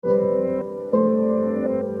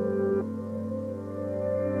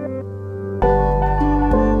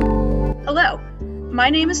My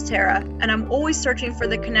name is Tara, and I'm always searching for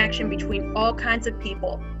the connection between all kinds of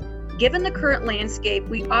people. Given the current landscape,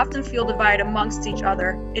 we often feel divided amongst each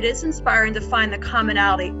other. It is inspiring to find the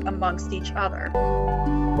commonality amongst each other.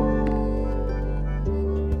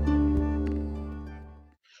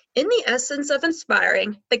 In the essence of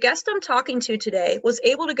inspiring, the guest I'm talking to today was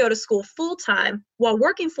able to go to school full-time while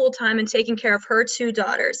working full-time and taking care of her two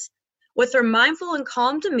daughters. With her mindful and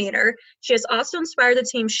calm demeanor, she has also inspired the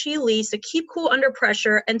team she leads to keep cool under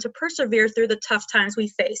pressure and to persevere through the tough times we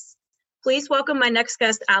face. Please welcome my next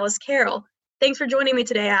guest, Alice Carroll. Thanks for joining me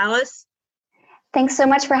today, Alice. Thanks so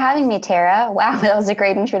much for having me, Tara. Wow, that was a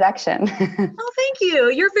great introduction. Oh, thank you.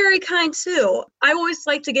 You're very kind too. I always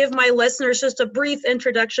like to give my listeners just a brief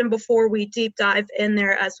introduction before we deep dive in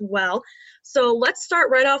there as well. So let's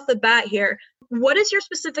start right off the bat here. What is your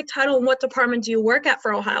specific title and what department do you work at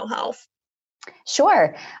for Ohio Health?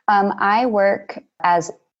 Sure. I work as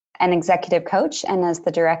an executive coach and as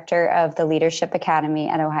the director of the Leadership Academy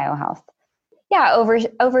at Ohio Health. Yeah,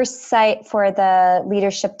 oversight for the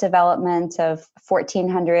leadership development of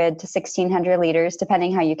 1,400 to 1,600 leaders,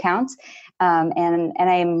 depending how you count. And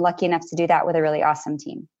I'm lucky enough to do that with a really awesome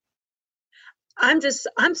team.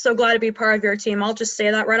 I'm so glad to be part of your team. I'll just say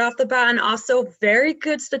that right off the bat. And also, very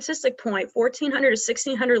good statistic point, 1,400 to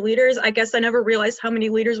 1,600 leaders. I guess I never realized how many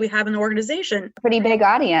leaders we have in the organization. Pretty big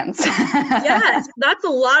audience. Yes, that's a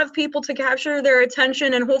lot of people to capture their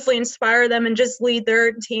attention and hopefully inspire them and just lead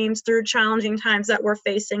their teams through challenging times that we're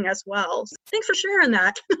facing as well. So thanks for sharing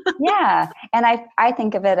that. Yeah, and I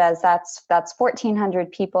think of it as that's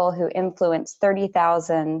 1,400 people who influence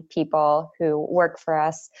 30,000 people who work for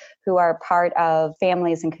us, who are part of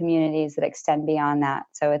families and communities that extend beyond that.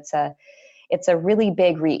 So it's a really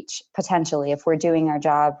big reach, potentially, if we're doing our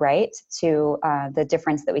job right, to the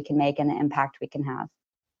difference that we can make and the impact we can have.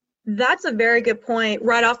 That's a very good point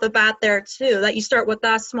right off the bat there, too, that you start with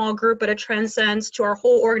that small group, but it transcends to our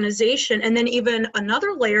whole organization. And then even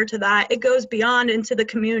another layer to that, it goes beyond into the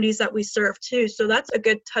communities that we serve, too. So that's a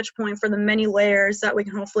good touch point for the many layers that we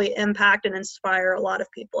can hopefully impact and inspire a lot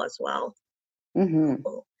of people as well. Mm-hmm.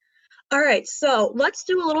 Cool. All right, so let's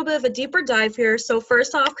do a little bit of a deeper dive here. So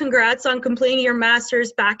first off, congrats on completing your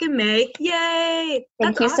master's back in May. Yay!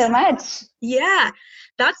 Thank you so much. Yeah,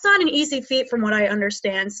 that's not an easy feat from what I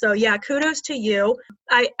understand. So yeah, kudos to you.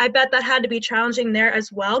 I bet that had to be challenging there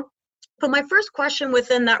as well. But my first question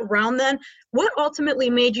within that realm then, what ultimately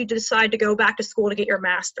made you decide to go back to school to get your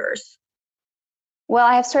master's? Well,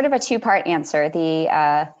 I have sort of a two-part answer.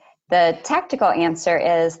 The tactical answer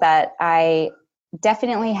is that I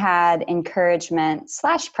definitely had encouragement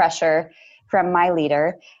 / pressure from my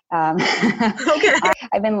leader. Okay.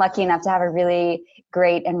 I've been lucky enough to have a really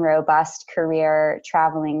great and robust career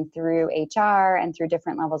traveling through HR and through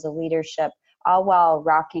different levels of leadership, all while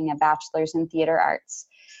rocking a bachelor's in theater arts,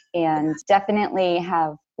 and definitely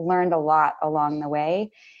have learned a lot along the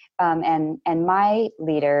way. And my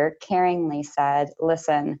leader caringly said,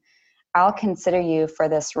 listen, I'll consider you for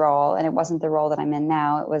this role. And it wasn't the role that I'm in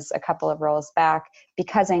now. It was a couple of roles back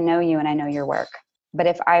because I know you and I know your work. But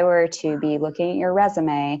if I were to be looking at your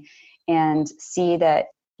resume and see that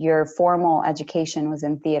your formal education was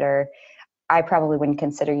in theater, I probably wouldn't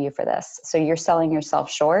consider you for this. So you're selling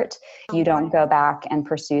yourself short. You don't go back and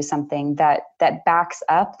pursue something that backs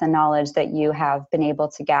up the knowledge that you have been able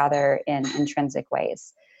to gather in intrinsic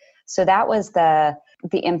ways. So that was the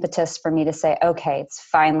impetus for me to say, okay, it's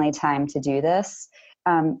finally time to do this.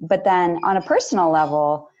 But then on a personal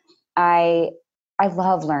level, I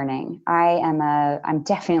love learning. I'm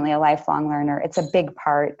definitely a lifelong learner. It's a big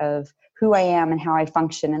part of who I am and how I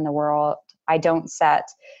function in the world. I don't set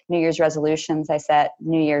New Year's resolutions. I set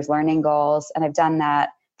New Year's learning goals, and I've done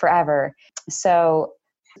that forever. So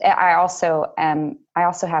I also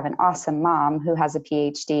have an awesome mom who has a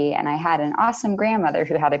PhD, and I had an awesome grandmother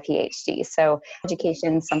who had a PhD. So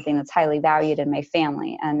education is something that's highly valued in my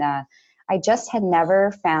family. And I just had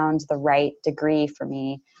never found the right degree for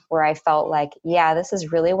me where I felt like, yeah, this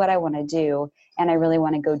is really what I want to do, and I really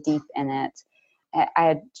want to go deep in it.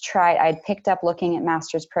 I'd picked up looking at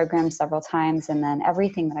master's programs several times, and then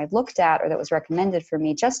everything that I'd looked at or that was recommended for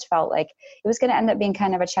me just felt like it was going to end up being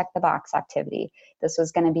kind of a check the box activity. This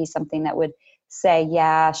was going to be something that would say,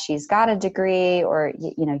 yeah, she's got a degree, or,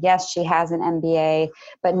 yes, she has an MBA,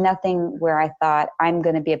 but nothing where I thought I'm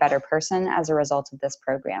going to be a better person as a result of this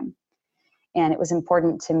program. And it was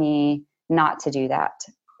important to me not to do that.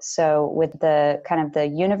 So with the kind of the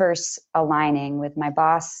universe aligning, with my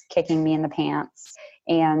boss kicking me in the pants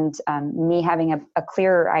and me having a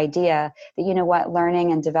clearer idea that, you know what,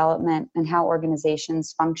 learning and development and how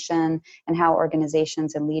organizations function and how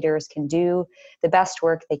organizations and leaders can do the best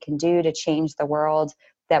work they can do to change the world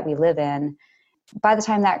that we live in. By the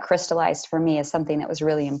time that crystallized for me as something that was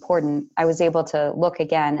really important, I was able to look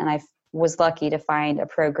again, and I was lucky to find a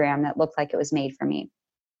program that looked like it was made for me.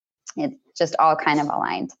 It just all kind of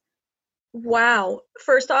aligned. Wow.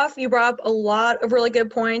 First off, you brought up a lot of really good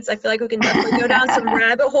points. I feel like we can definitely go down some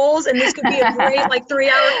rabbit holes, and this could be a great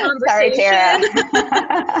 3-hour conversation. Sorry,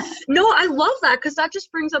 Tara. No, I love that, because that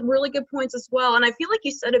just brings up really good points as well. And I feel like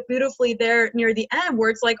you said it beautifully there near the end, where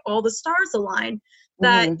it's like all the stars align,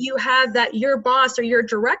 that you have that your boss or your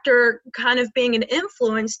director kind of being an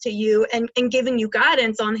influence to you and giving you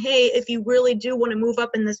guidance on, hey, if you really do want to move up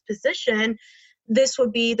in this position, this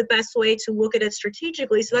would be the best way to look at it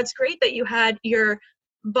strategically. So that's great that you had your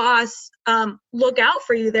boss look out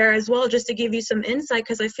for you there as well, just to give you some insight,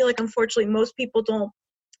 because I feel like unfortunately most people don't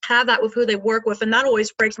have that with who they work with, and that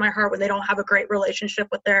always breaks my heart when they don't have a great relationship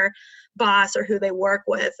with their boss or who they work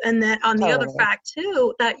with. And then on the other fact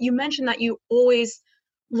too, that you mentioned that you always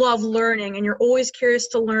love learning and you're always curious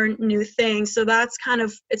to learn new things. So that's kind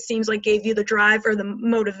of, it seems like, gave you the drive or the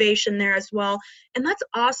motivation there as well. And that's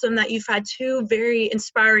awesome that you've had two very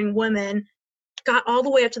inspiring women got all the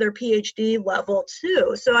way up to their PhD level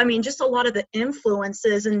too. So, I mean, just a lot of the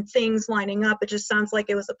influences and things lining up, it just sounds like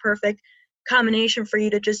it was a perfect combination for you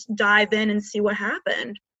to just dive in and see what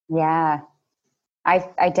happened. Yeah.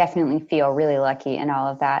 I definitely feel really lucky in all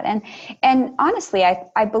of that. And honestly,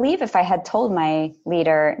 I believe if I had told my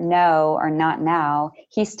leader no or not now,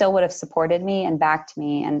 he still would have supported me and backed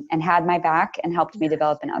me and had my back and helped me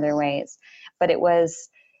develop in other ways. But it was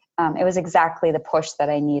exactly the push that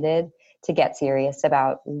I needed to get serious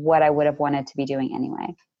about what I would have wanted to be doing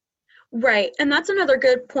anyway. Right. And that's another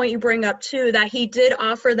good point you bring up too, that he did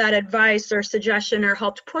offer that advice or suggestion or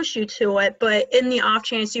helped push you to it. But in the off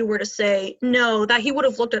chance you were to say no, that he would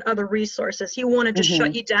have looked at other resources. He wouldn't just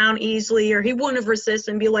shut you down easily, or he wouldn't have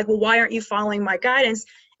resisted and be like, well, why aren't you following my guidance?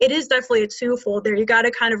 It is definitely a twofold there. You got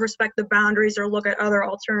to kind of respect the boundaries or look at other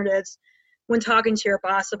alternatives when talking to your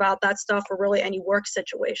boss about that stuff, or really any work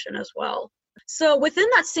situation as well. So within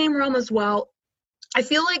that same realm as well, I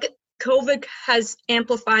feel like COVID has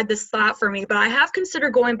amplified this thought for me, but I have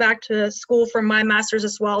considered going back to school for my master's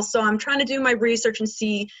as well. So I'm trying to do my research and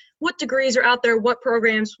see what degrees are out there, what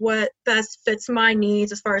programs, what best fits my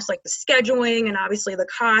needs as far as like the scheduling and obviously the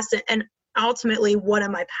cost, and ultimately what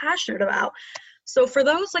am I passionate about. So for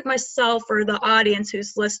those like myself or the audience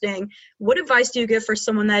who's listening, what advice do you give for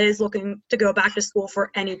someone that is looking to go back to school for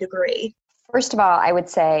any degree? First of all, I would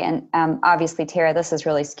say, and obviously, Tara, this is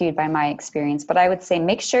really skewed by my experience, but I would say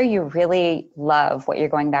make sure you really love what you're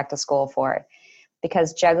going back to school for,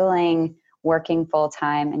 because juggling working full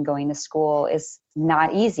time and going to school is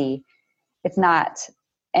not easy. It's not.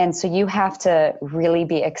 And so you have to really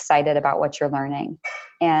be excited about what you're learning.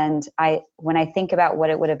 And when I think about what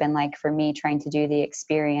it would have been like for me trying to do the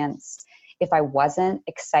experience, if I wasn't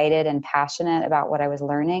excited and passionate about what I was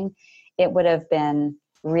learning, it would have been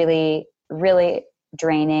really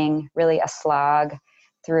draining, really a slog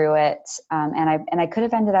through it. And I could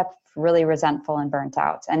have ended up really resentful and burnt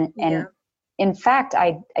out. And in fact,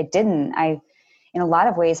 I didn't. I, in a lot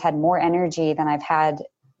of ways, had more energy than I've had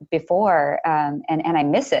before. And I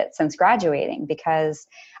miss it since graduating, because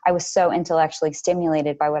I was so intellectually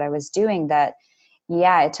stimulated by what I was doing that,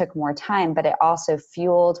 yeah, it took more time, but it also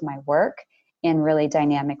fueled my work in really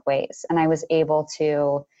dynamic ways. And I was able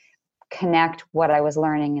to connect what I was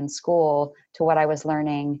learning in school to what I was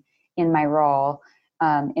learning in my role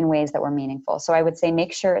in ways that were meaningful. So I would say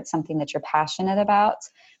make sure it's something that you're passionate about.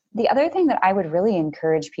 The other thing that I would really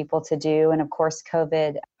encourage people to do, and of course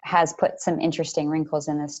COVID has put some interesting wrinkles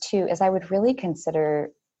in this too, is I would really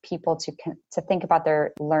consider people to think about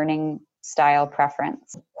their learning style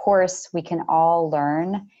preference. Of course, we can all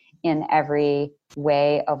learn in every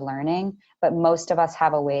way of learning, but most of us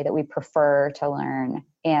have a way that we prefer to learn.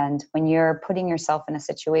 And when you're putting yourself in a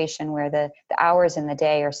situation where the hours in the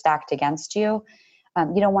day are stacked against you,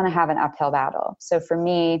 you don't want to have an uphill battle. So for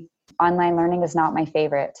me, online learning is not my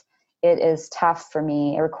favorite. It is tough for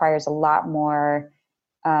me. It requires a lot more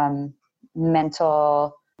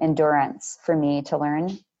mental endurance for me to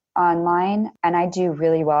learn online. And I do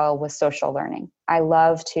really well with social learning. I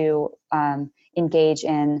love to engage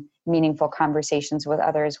in meaningful conversations with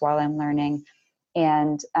others while I'm learning.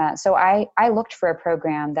 And so I looked for a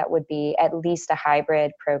program that would be at least a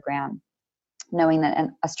hybrid program, knowing that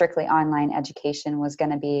a strictly online education was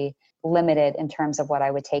going to be limited in terms of what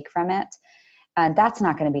I would take from it. That's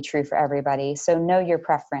not going to be true for everybody. So know your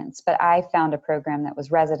preference. But I found a program that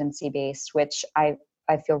was residency based, which I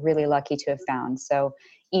feel really lucky to have found. So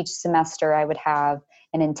each semester I would have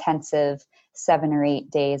an intensive 7 or 8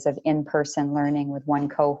 days of in-person learning with one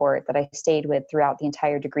cohort that I stayed with throughout the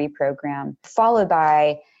entire degree program, followed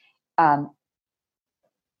by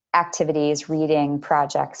activities, reading,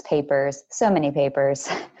 projects, papers, so many papers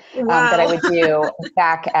that I would do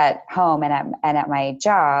back at home and at my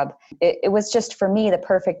job. It was just, for me, the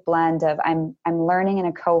perfect blend of I'm learning in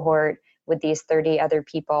a cohort with these 30 other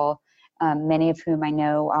people, many of whom I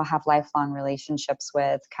know I'll have lifelong relationships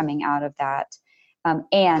with coming out of that.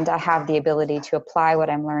 And I have the ability to apply what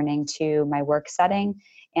I'm learning to my work setting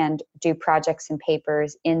and do projects and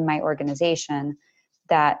papers in my organization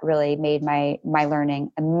that really made my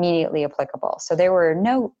learning immediately applicable. So there were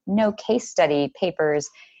no case study papers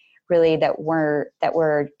really that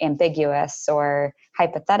were ambiguous or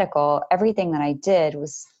hypothetical. Everything that I did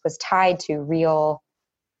was tied to real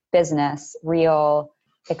business, real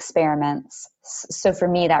experiments. So for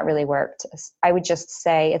me, that really worked. I would just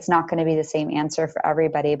say it's not going to be the same answer for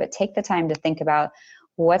everybody, but take the time to think about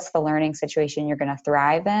what's the learning situation you're going to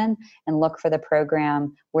thrive in, and look for the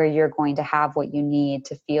program where you're going to have what you need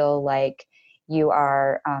to feel like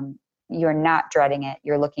you're not dreading it,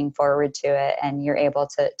 you're looking forward to it, and you're able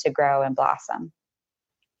to grow and blossom.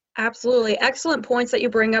 Absolutely. Excellent points that you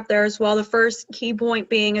bring up there as well. The first key point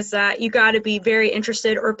being is that you got to be very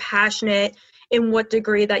interested or passionate in what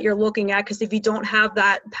degree that you're looking at, because if you don't have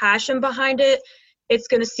that passion behind it, it's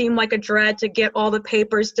going to seem like a dread to get all the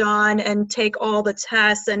papers done and take all the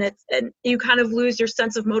tests, and you kind of lose your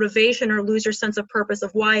sense of motivation or lose your sense of purpose of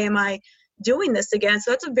why am I doing this again.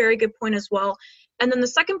 So that's a very good point as well. And then the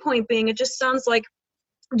second point being, it just sounds like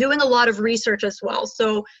doing a lot of research as well.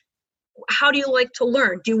 So how do you like to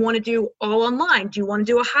learn? Do you want to do all online? Do you want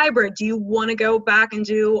to do a hybrid? Do you want to go back and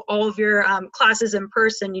do all of your classes in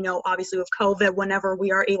person? Obviously with COVID, whenever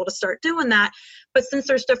we are able to start doing that. But since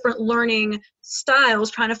there's different learning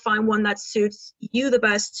styles, trying to find one that suits you the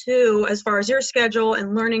best too, as far as your schedule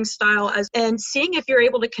and learning style, and seeing if you're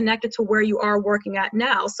able to connect it to where you are working at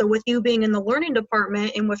now. So with you being in the learning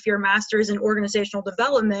department and with your master's in organizational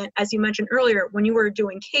development, as you mentioned earlier, when you were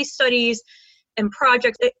doing case studies and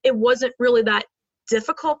projects, it wasn't really that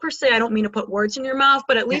difficult per se. I don't mean to put words in your mouth,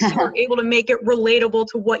 but at least you were able to make it relatable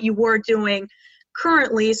to what you were doing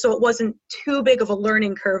currently, so it wasn't too big of a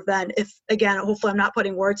learning curve then. If, again, hopefully I'm not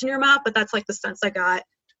putting words in your mouth, but that's like the sense I got.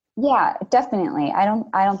 Yeah, definitely. I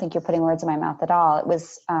don't think you're putting words in my mouth at all.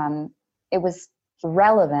 It was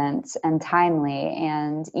relevant and timely.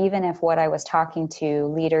 And even if what I was talking to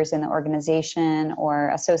leaders in the organization or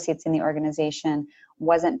associates in the organization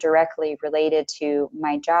wasn't directly related to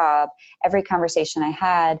my job, every conversation I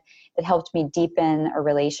had that helped me deepen a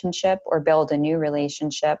relationship or build a new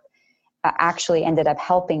relationship actually ended up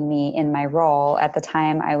helping me in my role at the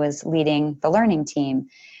time I was leading the learning team.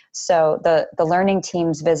 So the learning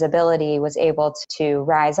team's visibility was able to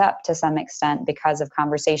rise up to some extent because of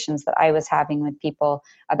conversations that I was having with people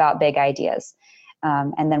about big ideas.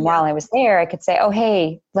 And then while I was there, I could say, oh,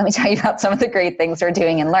 hey, let me tell you about some of the great things we're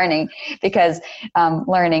doing in learning, because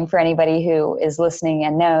learning, for anybody who is listening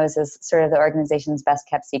and knows, is sort of the organization's best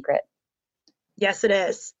kept secret. Yes, it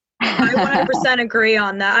is. I 100% agree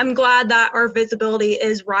on that. I'm glad that our visibility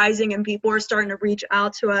is rising and people are starting to reach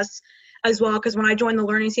out to us as well. Because when I joined the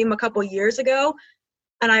learning team a couple of years ago,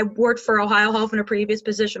 and I worked for Ohio Health in a previous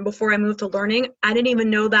position before I moved to learning, I didn't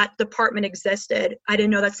even know that department existed. I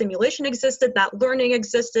didn't know that simulation existed, that learning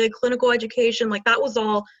existed, clinical education, like that was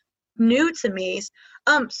all new to me.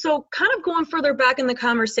 So kind of going further back in the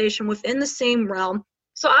conversation within the same realm,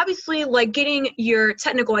 so obviously, like getting your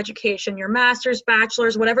technical education, your master's,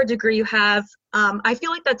 bachelor's, whatever degree you have, I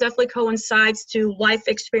feel like that definitely coincides to life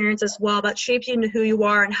experience as well. That shapes you into who you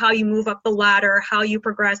are and how you move up the ladder, how you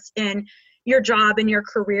progress in your job and your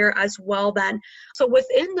career as well then. So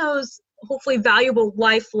within those hopefully valuable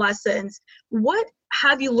life lessons, what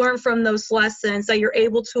have you learned from those lessons that you're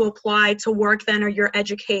able to apply to work then, or your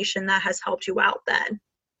education that has helped you out then?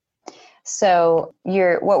 So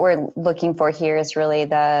what we're looking for here is really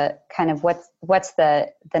the kind of what's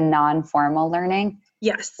the non-formal learning.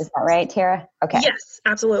 Yes. Is that right, Tara? Okay. Yes,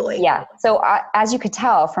 absolutely. Yeah. So as you could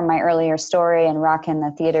tell from my earlier story and rocking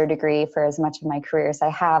the theater degree for as much of my career as I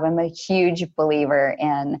have, I'm a huge believer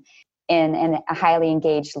in a highly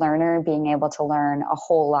engaged learner being able to learn a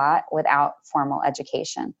whole lot without formal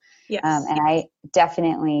education. Yes. And I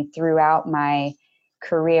definitely throughout my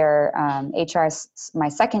career, HR is my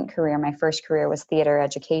second career. My first career was theater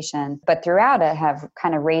education, but throughout it have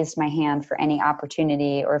kind of raised my hand for any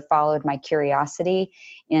opportunity or followed my curiosity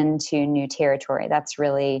into new territory. That's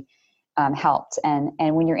really helped. And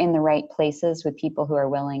when you're in the right places with people who are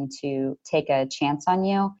willing to take a chance on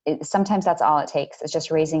you, sometimes that's all it takes. It's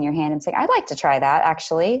just raising your hand and saying, I'd like to try that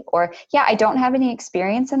actually. Or, yeah, I don't have any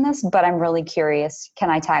experience in this, but I'm really curious.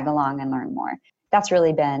 Can I tag along and learn more? That's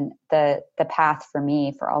really been the path for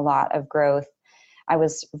me for a lot of growth. I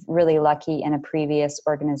was really lucky in a previous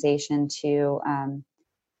organization to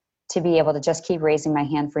be able to just keep raising my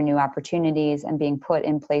hand for new opportunities and being put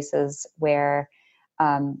in places where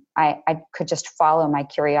I could just follow my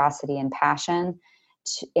curiosity and passion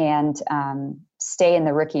and stay in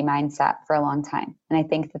the rookie mindset for a long time. And I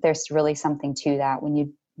think that there's really something to that. When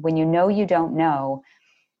you know you don't know,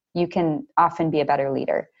 you can often be a better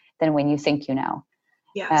leader than when you think you know.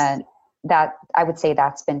 Yes. That I would say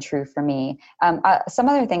that's been true for me. Some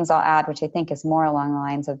other things I'll add, which I think is more along the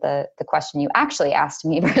lines of the question you actually asked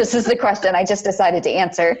me versus the question I just decided to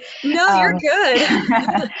answer. No, you're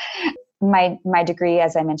good. My degree,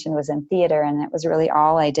 as I mentioned, was in theater, and it was really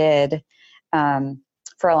all I did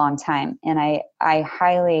for a long time. And I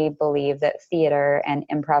highly believe that theater and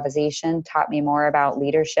improvisation taught me more about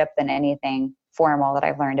leadership than anything formal that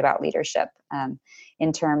I've learned about leadership,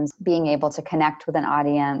 in terms of being able to connect with an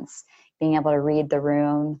audience, being able to read the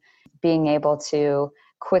room, being able to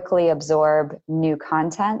quickly absorb new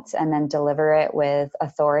content and then deliver it with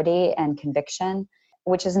authority and conviction.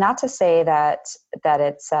 Which is not to say that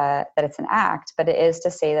it's an act, but it is to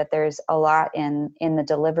say that there's a lot in the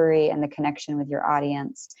delivery and the connection with your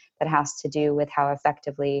audience that has to do with how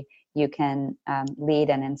effectively you can lead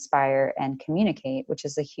and inspire and communicate, which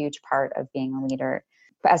is a huge part of being a leader.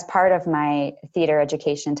 As part of my theater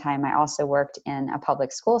education time, I also worked in a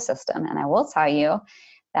public school system, and I will tell you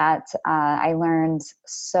that I learned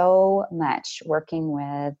so much working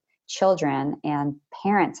with children and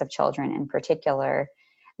parents of children in particular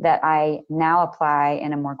that I now apply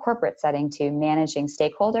in a more corporate setting to managing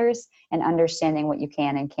stakeholders and understanding what you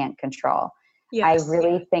can and can't control. Yes. I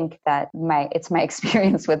really think that it's my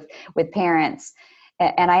experience with parents,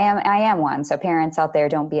 and I am one, so parents out there,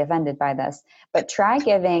 don't be offended by this, but try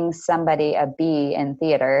giving somebody a B in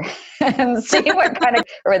theater and see what kind of,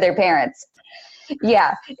 or their parents.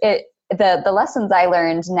 Yeah, the lessons I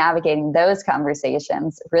learned navigating those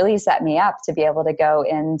conversations really set me up to be able to go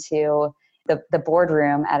into the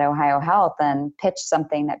boardroom at Ohio Health and pitch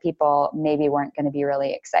something that people maybe weren't going to be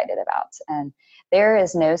really excited about. And there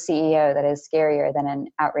is no CEO that is scarier than an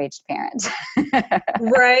outraged parent.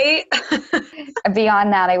 Right.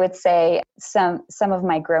 Beyond that, I would say some of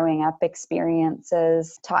my growing up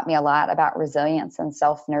experiences taught me a lot about resilience and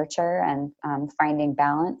self-nurture and finding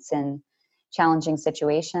balance in challenging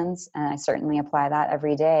situations. And I certainly apply that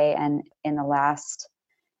every day. And in the last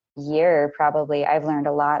year, probably, I've learned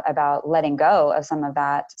a lot about letting go of some of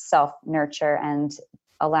that self-nurture and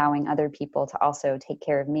allowing other people to also take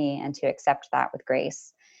care of me and to accept that with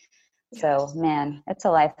grace. Yes. So, man, it's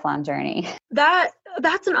a lifelong journey.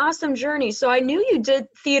 That's an awesome journey. So I knew you did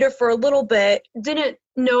theater for a little bit, didn't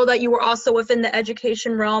know that you were also within the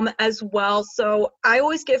education realm as well. So I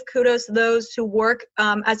always give kudos to those who work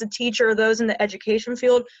as a teacher, those in the education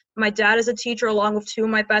field. My dad is a teacher along with two of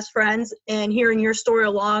my best friends, and hearing your story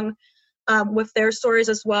along with their stories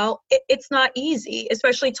as well, it's not easy,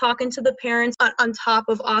 especially talking to the parents on top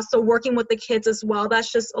of also working with the kids as well.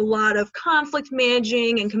 That's just a lot of conflict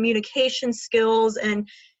managing and communication skills and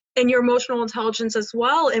your emotional intelligence as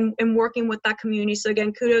well, and working with that community. So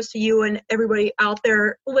again, kudos to you and everybody out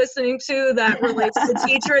there listening to that relates to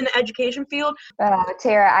teacher in the education field.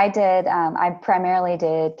 Tara, I primarily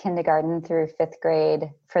did kindergarten through fifth grade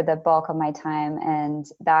for the bulk of my time, and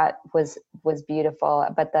that was beautiful.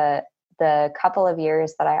 But the couple of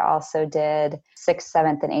years that I also did 6th,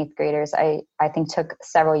 7th, and 8th graders, I think took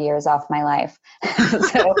several years off my life.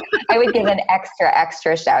 So I would give an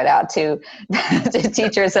extra shout out to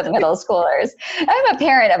teachers of middle schoolers. I'm a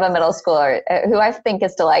parent of a middle schooler who I think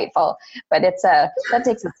is delightful, but that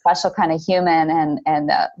takes a special kind of human,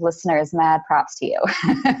 and listeners, mad props to you.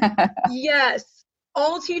 Yes.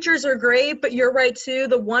 All teachers are great, but you're right too.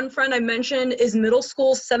 The one friend I mentioned is middle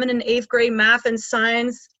school, 7th and 8th grade math and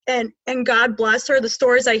science. And God bless her, the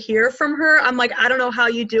stories I hear from her, I'm like, I don't know how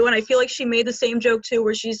you do. And I feel like she made the same joke too,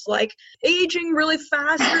 where she's like aging really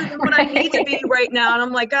faster than what I need to be right now. And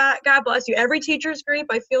I'm like, God bless you. Every teacher's great,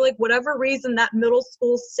 but I feel like whatever reason that middle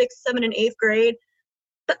school, 6th, 7th, and 8th grade,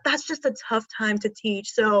 that's just a tough time to teach.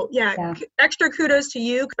 So yeah. Extra kudos to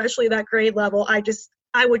you, especially that grade level.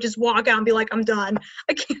 I would just walk out and be like, I'm done.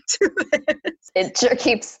 I can't do this. It sure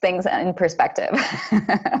keeps things in perspective.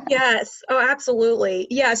 Yes. Oh, absolutely.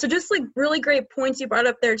 Yeah. So just like really great points you brought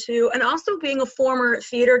up there too. And also being a former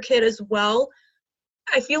theater kid as well,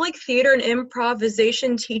 I feel like theater and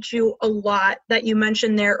improvisation teach you a lot that you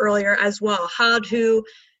mentioned there earlier as well. How to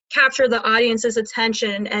capture the audience's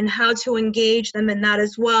attention and how to engage them in that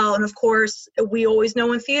as well. And of course, we always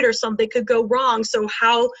know in theater something could go wrong. So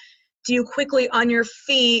how do you quickly on your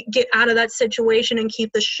feet get out of that situation and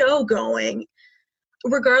keep the show going?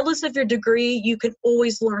 Regardless of your degree, you can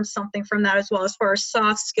always learn something from that as well as far as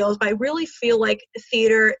soft skills. But I really feel like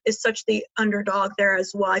theater is such the underdog there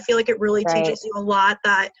as well. I feel like it really Right. teaches you a lot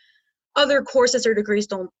that other courses or degrees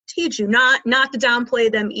don't teach you. Not to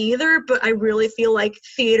downplay them either, but I really feel like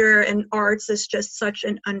theater and arts is just such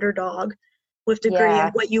an underdog with degree Yeah.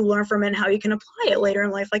 and what you learn from it and how you can apply it later in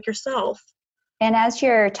life like yourself. And as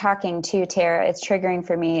you're talking to Tara, it's triggering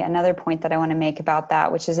for me another point that I want to make about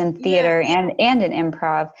that, which is in theater and in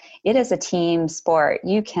improv, it is a team sport.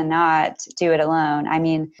 You cannot do it alone. I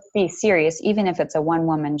mean, be serious, even if it's a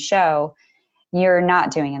one-woman show, you're not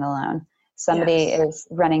doing it alone. Somebody is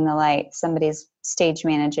running the light, somebody's stage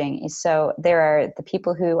managing. So there are the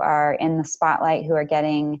people who are in the spotlight who are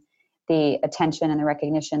getting the attention and the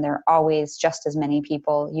recognition. There are always just as many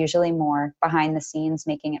people, usually more, behind the scenes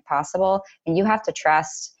making it possible. And you have to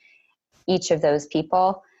trust each of those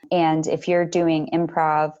people. And if you're doing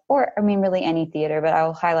improv, or I mean, really any theater, but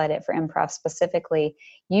I'll highlight it for improv specifically,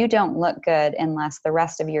 you don't look good unless the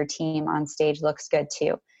rest of your team on stage looks good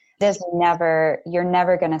too. You're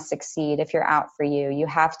never going to succeed if you're out for you. You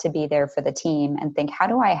have to be there for the team and think, how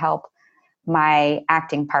do I help my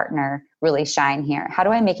acting partner really shine here? How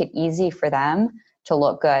do I make it easy for them to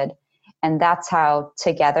look good? And that's how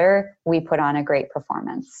together we put on a great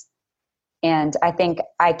performance. And I think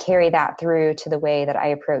I carry that through to the way that I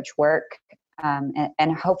approach work.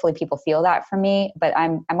 And hopefully people feel that from me, but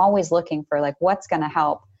I'm always looking for like, what's going to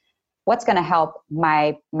help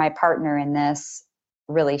my partner in this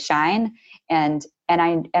really shine. And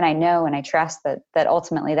I know, and I trust that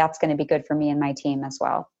ultimately that's going to be good for me and my team as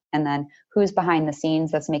well. And then who's behind the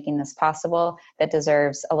scenes that's making this possible that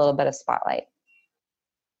deserves a little bit of spotlight.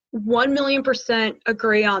 1,000,000%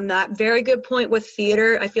 agree on that. Very good point with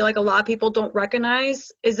theater. I feel like a lot of people don't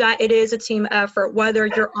recognize is that it is a team effort. Whether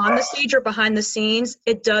you're on the stage or behind the scenes,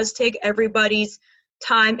 it does take everybody's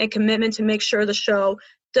time and commitment to make sure the show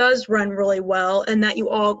does run really well and that you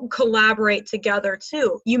all collaborate together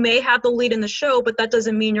too. You may have the lead in the show, but that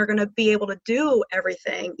doesn't mean you're going to be able to do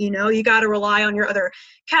everything. You know, you got to rely on your other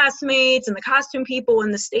castmates and the costume people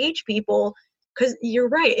and the stage people, because you're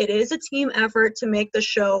right. It is a team effort to make the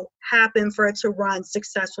show happen for it to run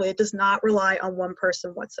successfully. It does not rely on one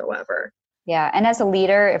person whatsoever. Yeah. And as a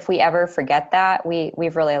leader, if we ever forget that,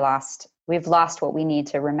 we've really lost what we need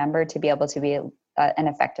to remember to be able to be an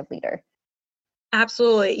effective leader.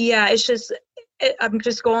 Absolutely. Yeah, I'm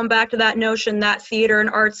just going back to that notion that theater and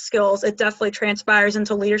arts skills, it definitely transpires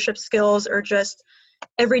into leadership skills or just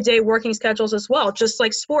everyday working schedules as well. Just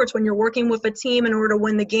like sports, when you're working with a team in order to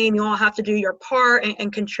win the game, you all have to do your part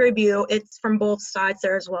and contribute. It's from both sides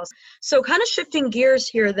there as well. So kind of shifting gears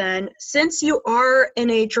here then, since you are in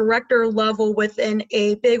a director level within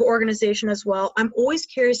a big organization as well, I'm always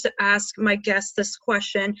curious to ask my guests this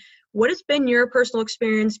question. What has been your personal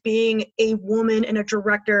experience being a woman in a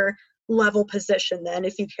director level position then,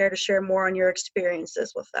 if you care to share more on your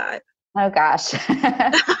experiences with that? Oh gosh.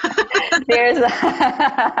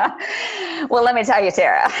 Well, let me tell you,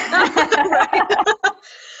 Tara.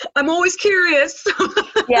 I'm always curious.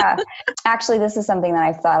 Yeah, actually, this is something that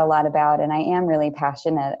I've thought a lot about, and I am really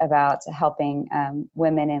passionate about helping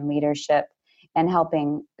women in leadership and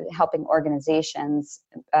helping organizations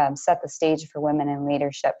set the stage for women in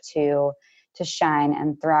leadership to shine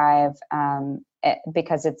and thrive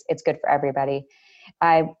because it's good for everybody.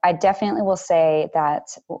 I definitely will say that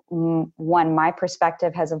one, my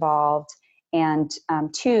perspective has evolved, and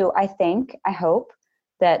two, I hope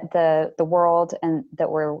that the world and that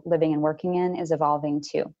we're living and working in is evolving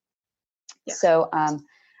too. Yeah. So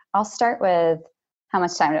I'll start with, how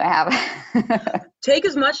much time do I have? Take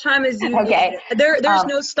as much time as you need. There's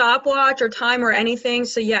no stopwatch or time or anything.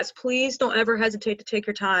 So yes, please don't ever hesitate to take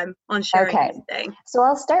your time on sharing anything. So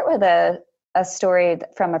I'll start with a story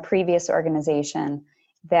from a previous organization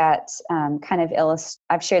that kind of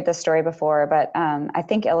I've shared this story before, but I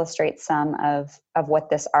think illustrates some of what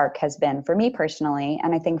this arc has been for me personally,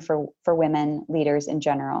 and I think for women leaders in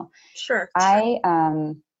general. Sure. I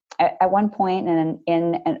at one point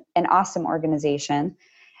in an awesome organization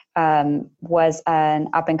was an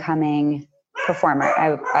up and coming performer.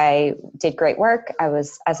 I did great work. I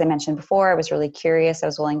was, as I mentioned before, I was really curious. I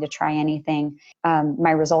was willing to try anything.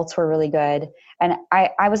 My results were really good. And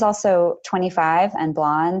I was also 25 and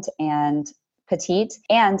blonde and petite,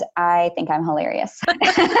 and I think I'm hilarious.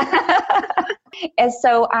 And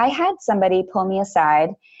so I had somebody pull me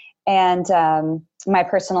aside, and my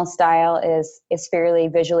personal style is fairly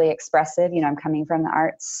visually expressive. I'm coming from the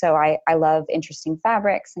arts, so I love interesting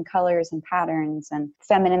fabrics and colors and patterns and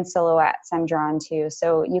feminine silhouettes I'm drawn to.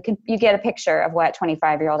 So you get a picture of what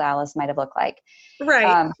 25-year-old Alice might have looked like.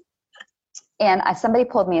 Right. And somebody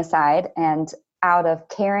pulled me aside and, out of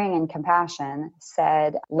caring and compassion,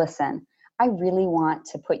 said, listen, I really want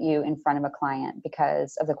to put you in front of a client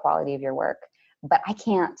because of the quality of your work, but I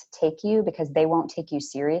can't take you because they won't take you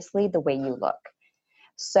seriously the way you look.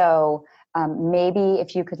 So maybe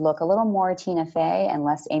if you could look a little more Tina Fey and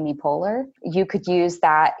less Amy Poehler, you could use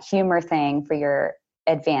that humor thing for your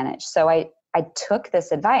advantage. So I took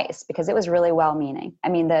this advice because it was really well-meaning. I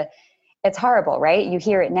mean, it's horrible, right? You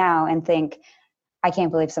hear it now and think, I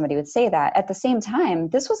can't believe somebody would say that. At the same time,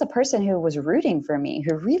 this was a person who was rooting for me,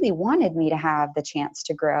 who really wanted me to have the chance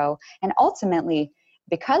to grow. And ultimately,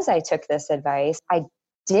 because I took this advice, I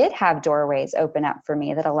did have doorways open up for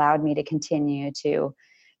me that allowed me to continue to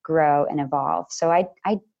grow and evolve. So I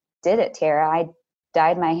did it, Tara. I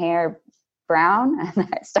dyed my hair brown and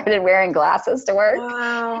I started wearing glasses to work.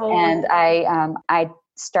 Wow. And I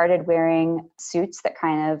started wearing suits that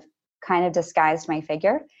kind of disguised my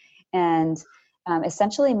figure, and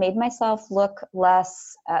essentially made myself look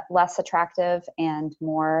less attractive and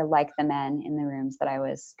more like the men in the rooms that I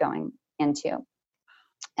was going into.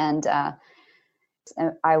 And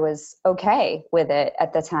I was okay with it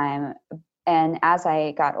at the time. And as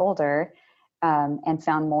I got older and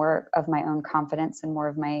found more of my own confidence and more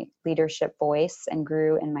of my leadership voice and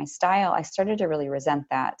grew in my style, I started to really resent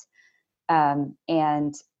that. And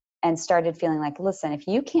started feeling like, listen, if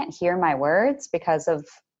you can't hear my words because of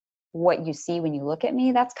what you see when you look at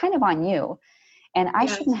me, that's kind of on you. And I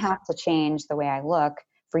shouldn't have to change the way I look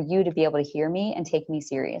for you to be able to hear me and take me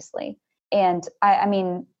seriously. And I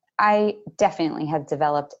mean, I definitely have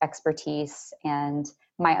developed expertise and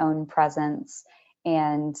my own presence,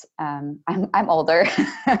 and I'm older,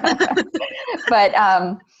 but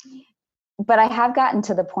I have gotten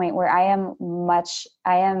to the point where I am,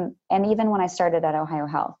 and even when I started at Ohio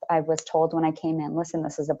Health, I was told when I came in, listen,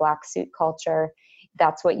 this is a black suit culture.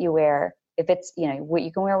 That's what you wear. If it's, you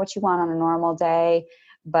can wear what you want on a normal day,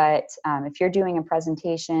 but if you're doing a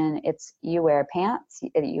presentation, you wear pants,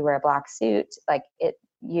 you wear a black suit,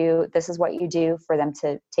 this is what you do for them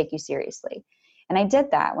to take you seriously. And I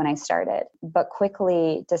did that when I started, but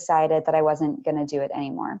quickly decided that I wasn't going to do it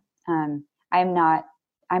anymore. I'm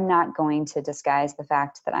not going to disguise the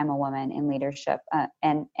fact that I'm a woman in leadership.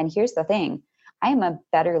 And here's the thing, I am a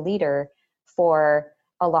better leader for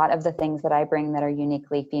a lot of the things that I bring that are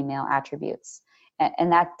uniquely female attributes.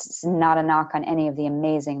 And that's not a knock on any of the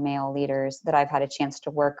amazing male leaders that I've had a chance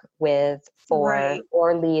to work with or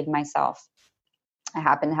lead myself. I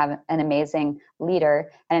happen to have an amazing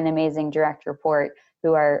leader and an amazing direct report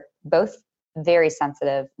who are both very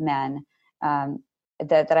sensitive men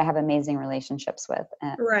that I have amazing relationships with.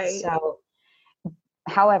 Right. So,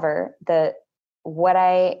 however, what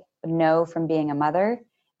I know from being a mother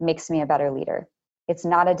makes me a better leader. It's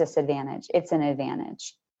not a disadvantage. It's an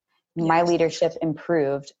advantage. Yes. My leadership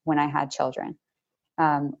improved when I had children.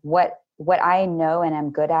 What I know and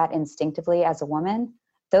am good at instinctively as a woman,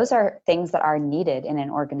 those are things that are needed in an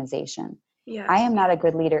organization. Yes. I am not a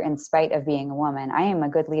good leader in spite of being a woman. I am a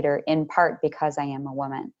good leader in part because I am a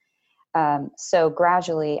woman. So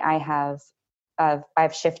gradually I've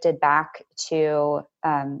shifted back to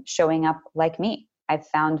showing up like me. I've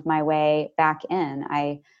found my way back in.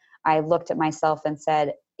 I looked at myself and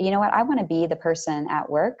said, you know what? I want to be the person at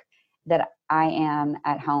work that I am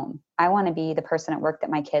at home. I want to be the person at work that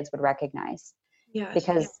my kids would recognize. Yes.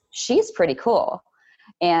 Because she's pretty cool.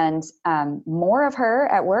 And more of her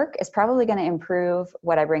at work is probably going to improve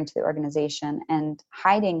what I bring to the organization. And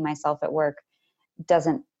hiding myself at work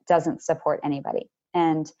doesn't support anybody.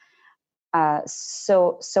 And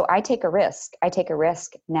so I take a risk. I take a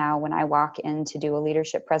risk now when I walk in to do a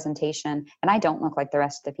leadership presentation and I don't look like the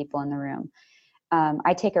rest of the people in the room.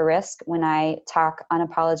 I take a risk when I talk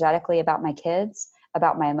unapologetically about my kids,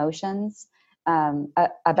 about my emotions,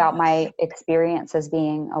 about my experience as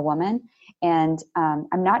being a woman. And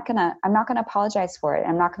I'm not gonna apologize for it.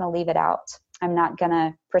 I'm not gonna leave it out. I'm not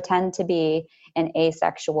gonna pretend to be an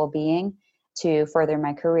asexual being. to further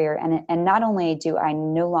my career. And not only do I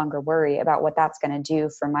no longer worry about what that's going to do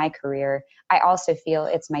for my career, I also feel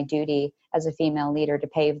it's my duty as a female leader to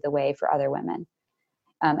pave the way for other women.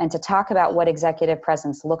 And to talk about what executive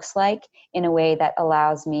presence looks like in a way that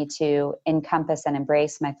allows me to encompass and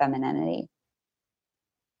embrace my femininity.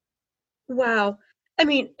 Wow. I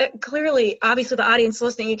mean, clearly, obviously, the audience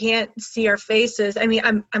listening, you can't see our faces. I mean,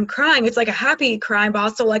 I'm crying. It's like a happy crying, but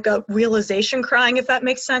also like a realization crying, if that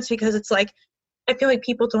makes sense, because it's like, I feel like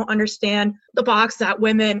people don't understand the box that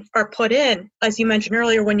women are put in. As you mentioned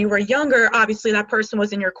earlier, when you were younger, obviously that person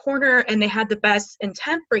was in your corner and they had the best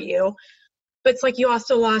intent for you. But it's like you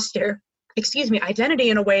also lost your, identity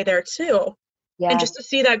in a way there too. And just to Yes.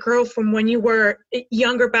 see that grow from when you were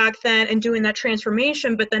younger back then and doing that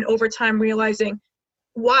transformation, but then over time realizing,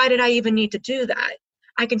 why did I even need to do that?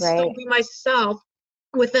 I can still Right. be myself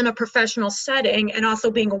within a professional setting, and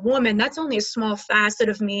also being a woman, that's only a small facet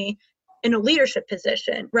of me in a leadership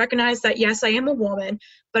position. Recognize that, yes, I am a woman,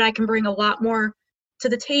 but I can bring a lot more to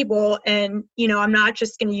the table. And, I'm not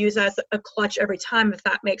just going to use that as a clutch every time, if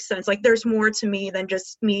that makes sense. Like, there's more to me than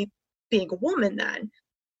just me being a woman then.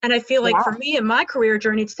 And I feel like for Yeah. me in my career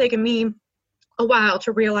journey, it's taken me a while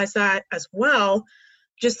to realize that as well.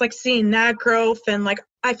 Just like seeing that growth, and like,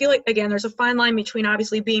 I feel like, again, there's a fine line between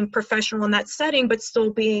obviously being professional in that setting, but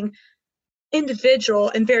still being individual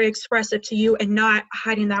and very expressive to you and not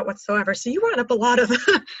hiding that whatsoever. So you brought up a lot of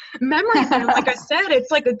memories there. And like I said,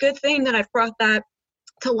 it's like a good thing that I've brought that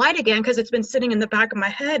to light again, because it's been sitting in the back of my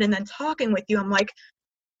head. And then talking with you, I'm like,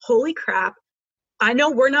 holy crap. I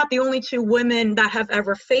know we're not the only two women that have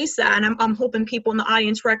ever faced that. And I'm hoping people in the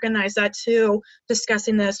audience recognize that too,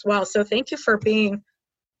 discussing this as well. So thank you for being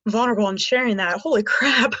vulnerable and sharing that. Holy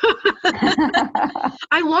crap.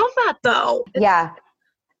 I love that though. Yeah.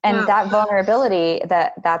 And Wow. that vulnerability,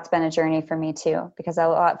 that's been a journey for me too, because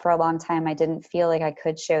for a long time, I didn't feel like I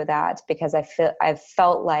could show that, because I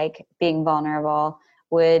felt like being vulnerable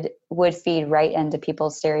would feed right into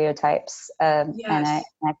people's stereotypes. And I Yes.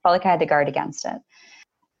 felt like I had to guard against it.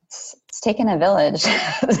 It's taken a village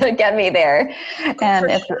to get me there. Oh, And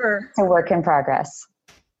for it's sure. a work in progress.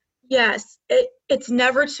 Yes. It's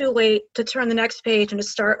never too late to turn the next page and to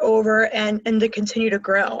start over, and to continue to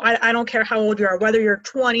grow. I don't care how old you are, whether you're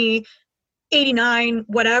 20, 89,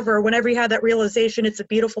 whatever, whenever you have that realization, it's a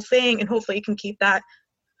beautiful thing. And hopefully you can keep that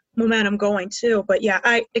momentum going too. But yeah,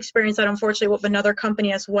 I experienced that unfortunately with another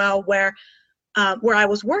company as well, where I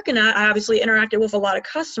was working at, I obviously interacted with a lot of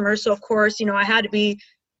customers. So of course, I had to be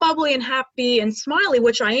bubbly and happy and smiley,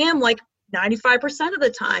 which I am like 95% of the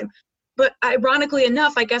time. But ironically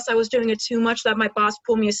enough, I guess I was doing it too much, that my boss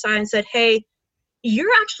pulled me aside and said, hey,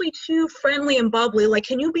 you're actually too friendly and bubbly. Like,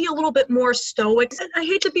 can you be a little bit more stoic? And I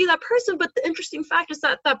hate to be that person, but the interesting fact is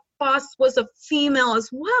that that boss was a female as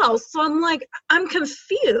well. So I'm like, I'm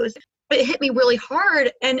confused. It hit me really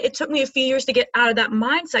hard, and it took me a few years to get out of that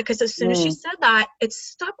mindset, because as soon as she said that, it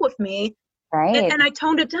stuck with me. Right. And I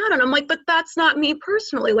toned it down, and I'm like, but that's not me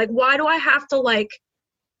personally. Like, why do I have to like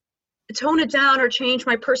tone it down or change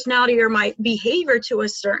my personality or my behavior to a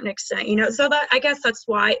certain extent, So that, I guess that's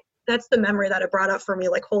why, that's the memory that it brought up for me.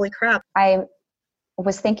 Like, holy crap. I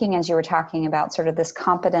was thinking as you were talking about sort of this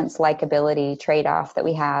competence likability trade-off that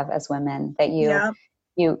we have as women, that Yeah.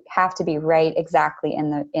 you have to be right exactly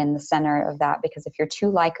in the center of that, because if you're too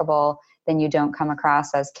likable, then you don't come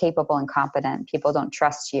across as capable and competent. People don't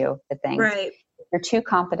trust you with things. Right. If you're too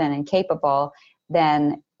competent and capable,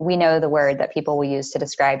 then we know the word that people will use to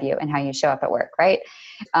describe you and how you show up at work, right?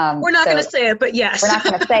 We're not So going to say it, but yes. we're not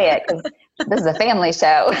going to say it because this is a family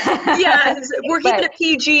show. Yeah, we're keeping it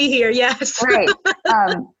PG here. Yes. Right.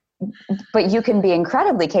 But you can be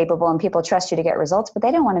incredibly capable and people trust you to get results, but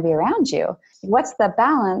they don't want to be around you. What's the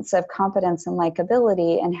balance of competence and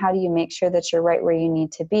likability, and how do you make sure that you're right where you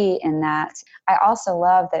need to be in that? I also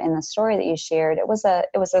love that in the story that you shared, it was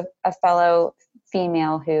a fellow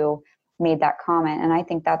female who made that comment. And I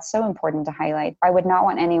think that's so important to highlight. I would not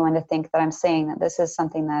want anyone to think that I'm saying that this is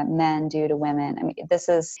something that men do to women. I mean, it's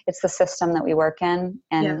the system that we work in,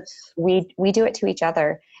 and Yes. we do it to each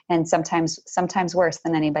other, and sometimes worse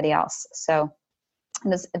than anybody else. So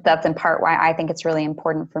that's in part why I think it's really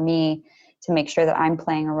important for me to make sure that I'm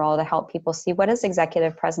playing a role to help people see, what does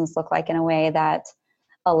executive presence look like in a way that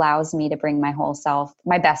allows me to bring my whole self,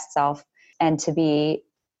 my best self, and to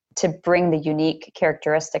bring the unique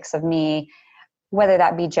characteristics of me, whether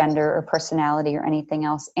that be gender or personality or anything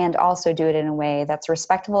else, and also do it in a way that's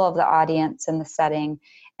respectful of the audience and the setting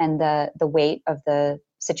and the weight of the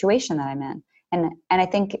situation that I'm in. And I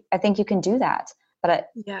think you can do that, but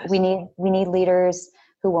Yes. we need leaders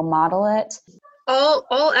who will model it.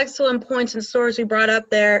 All excellent points and stories we brought up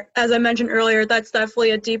there. As I mentioned earlier, that's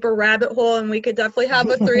definitely a deeper rabbit hole, and we could definitely have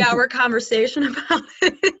a 3-hour conversation about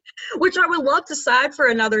it, which I would love to side for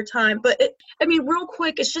another time. But real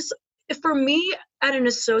quick, it's just for me at an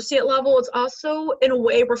associate level, it's also in a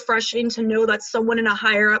way refreshing to know that someone in a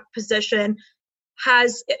higher up position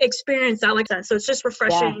has experienced that like that. So it's just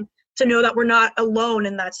refreshing to know that we're not alone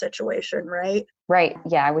in that situation, right? Right.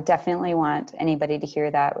 Yeah, I would definitely want anybody to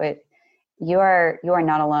hear that. You are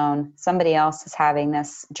not alone. Somebody else is having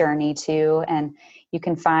this journey too, and you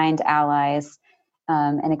can find allies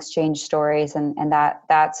and exchange stories, and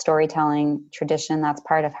that storytelling tradition, that's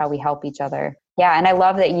part of how we help each other. Yeah, and I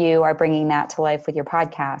love that you are bringing that to life with your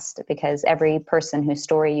podcast, because every person whose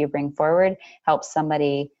story you bring forward helps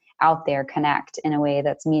somebody out there connect in a way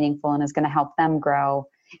that's meaningful and is going to help them grow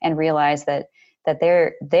and realize that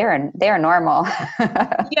they're normal.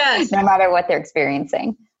 Yes. No matter what they're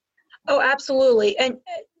experiencing. Oh, absolutely. And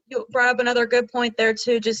you brought up another good point there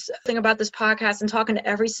too, just think about this podcast and talking to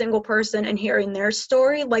every single person and hearing their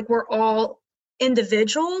story. Like, we're all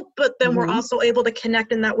individual, but then we're also able to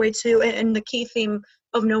connect in that way too. And the key theme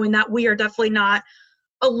of knowing that we are definitely not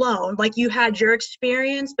alone. Like, you had your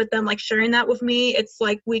experience, but then like sharing that with me, it's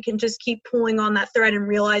like we can just keep pulling on that thread and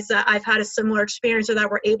realize that I've had a similar experience, or that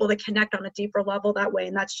we're able to connect on a deeper level that way.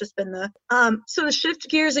 And that's just been so to shift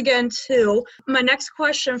gears again too, my next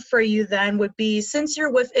question for you then would be, since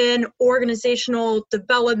you're within organizational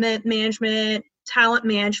development management, talent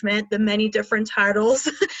management, the many different titles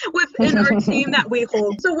within our team that we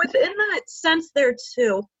hold, so within that sense there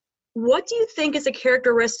too, what do you think is a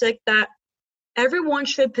characteristic that everyone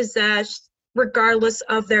should possess regardless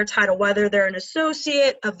of their title, whether they're an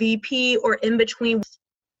associate, a VP, or in between?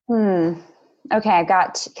 Okay,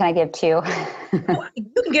 can I give two?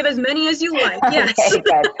 You can give as many as you like. Yes. Okay,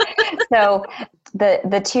 good. So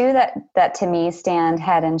the two that to me stand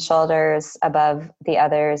head and shoulders above the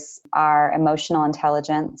others are emotional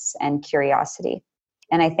intelligence and curiosity.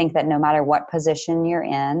 And I think that no matter what position you're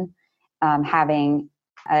in, having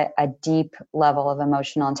a deep level of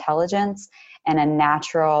emotional intelligence and a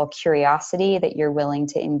natural curiosity that you're willing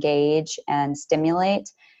to engage and stimulate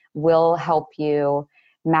will help you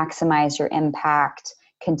maximize your impact,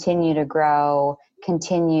 continue to grow,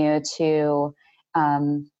 continue to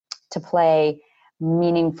play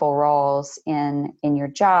meaningful roles in your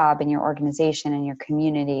job, in your organization, in your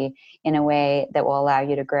community, in a way that will allow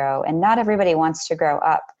you to grow. And not everybody wants to grow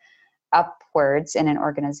upwards in an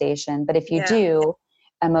organization, but if you do,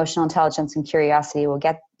 emotional intelligence and curiosity will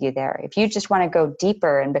get you there. If you just want to go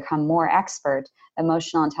deeper and become more expert,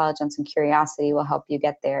 emotional intelligence and curiosity will help you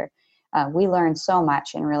get there. We learn so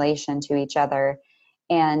much in relation to each other.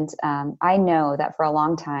 And I know that for a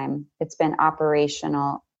long time, it's been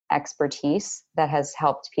operational expertise that has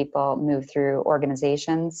helped people move through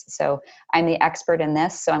organizations. So I'm the expert in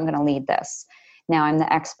this, so I'm going to lead this. Now I'm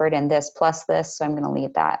the expert in this plus this, so I'm going to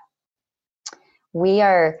lead that. We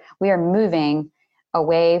are moving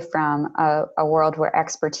away from a world where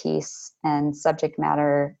expertise and subject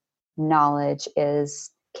matter knowledge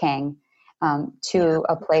is king, to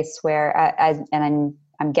a place where,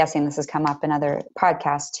 I'm guessing this has come up in other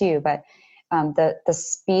podcasts too, but the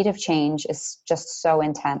speed of change is just so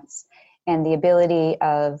intense, and the ability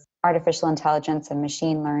of artificial intelligence and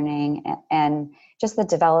machine learning and just the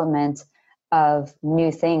development of new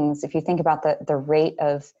things. If you think about the rate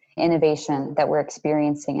of innovation that we're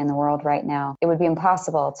experiencing in the world right now, it would be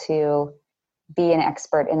impossible to be an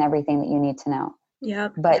expert in everything that you need to know. Yeah.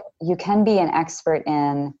 But you can be an expert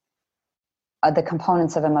in the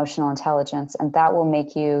components of emotional intelligence, and that will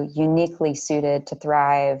make you uniquely suited to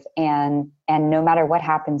thrive. And no matter what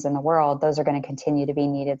happens in the world, those are going to continue to be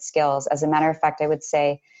needed skills. As a matter of fact, I would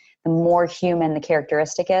say the more human the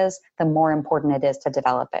characteristic is, the more important it is to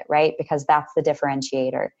develop it, right? Because that's the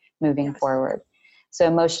differentiator moving forward. So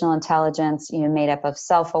emotional intelligence, made up of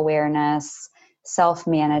self-awareness,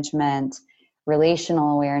 self-management,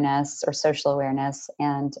 relational awareness or social awareness,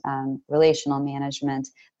 and relational management.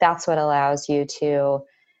 That's what allows you to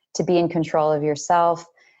be in control of yourself,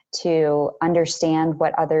 to understand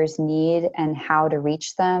what others need and how to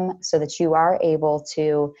reach them, so that you are able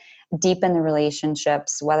to deepen the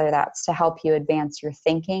relationships, whether that's to help you advance your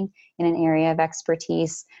thinking in an area of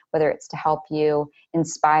expertise, whether it's to help you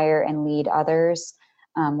inspire and lead others,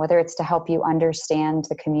 whether it's to help you understand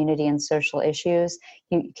the community and social issues.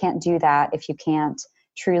 You can't do that if you can't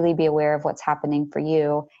truly be aware of what's happening for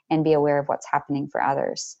you and be aware of what's happening for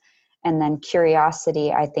others. And then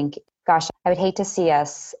curiosity, I think, gosh, I would hate to see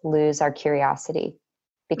us lose our curiosity,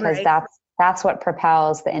 because that's That's what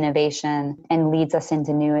propels the innovation and leads us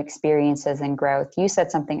into new experiences and growth. You said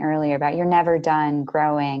something earlier about you're never done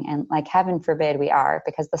growing, and like heaven forbid we are,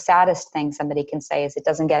 because the saddest thing somebody can say is it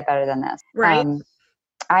doesn't get better than this. Right.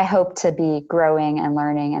 I hope to be growing and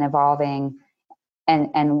learning and evolving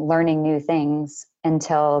and learning new things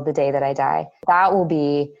until the day that I die. That will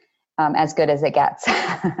be as good as it gets.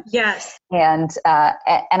 Yes. And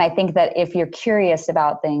I think that if you're curious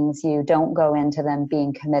about things, you don't go into them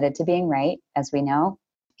being committed to being right, as we know.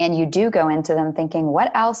 And you do go into them thinking, what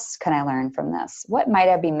else can I learn from this? What might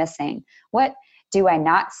I be missing? What do I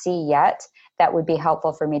not see yet that would be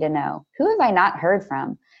helpful for me to know? Who have I not heard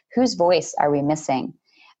from? Whose voice are we missing?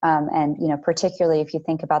 And, you know, particularly if you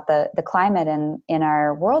think about the climate in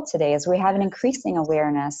our world today, is we have an increasing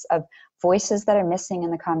awareness of voices that are missing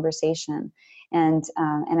in the conversation. And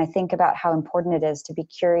I think about how important it is to be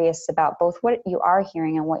curious about both what you are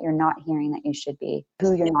hearing and what you're not hearing that you should be,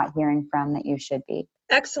 who you're not hearing from that you should be.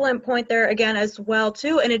 Excellent point there again as well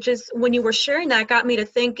too. And it just, when you were sharing that, got me to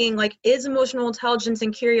thinking, like, is emotional intelligence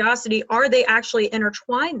and curiosity, are they actually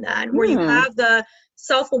intertwined then? Where you have the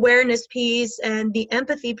self-awareness piece and the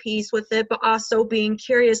empathy piece with it, but also being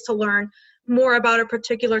curious to learn more about a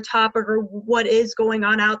particular topic or what is going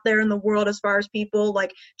on out there in the world, as far as people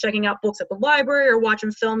like checking out books at the library or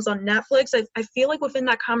watching films on Netflix. I feel like within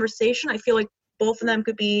that conversation, I feel like both of them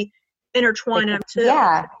could be intertwined too.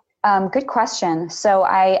 Yeah. Good question. So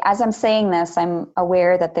as I'm saying this, I'm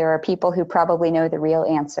aware that there are people who probably know the real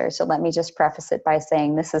answer. So let me just preface it by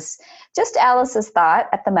saying this is just Alice's thought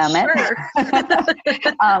at the moment.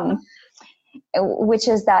 Sure. Which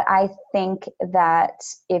is that I think that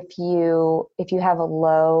if you have a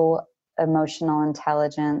low emotional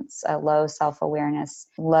intelligence, a low self-awareness,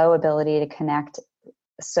 low ability to connect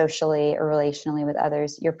socially or relationally with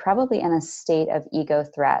others, you're probably in a state of ego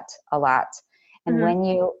threat a lot. And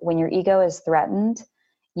when your ego is threatened,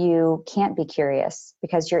 you can't be curious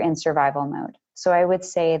because you're in survival mode. So I would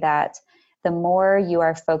say that the more you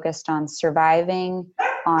are focused on surviving,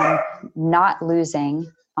 on not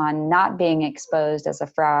losing, on not being exposed as a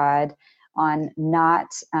fraud, on not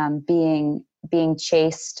being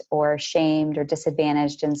chased or shamed or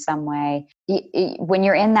disadvantaged in some way. When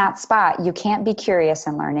you're in that spot, you can't be curious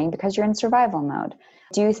and learning because you're in survival mode.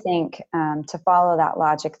 I do think to follow that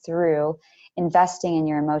logic through, investing in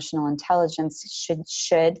your emotional intelligence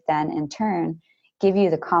should then in turn give you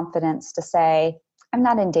the confidence to say, I'm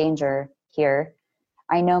not in danger here.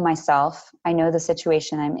 I know myself, I know the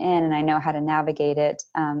situation I'm in, and I know how to navigate it.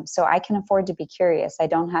 So I can afford to be curious. I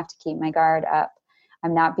don't have to keep my guard up.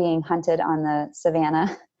 I'm not being hunted on the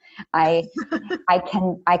savannah. I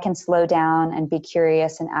can slow down and be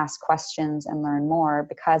curious and ask questions and learn more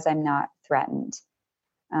because I'm not threatened.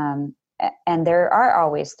 And there are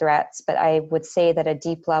always threats, but I would say that a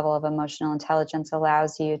deep level of emotional intelligence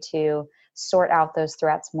allows you to sort out those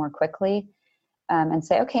threats more quickly and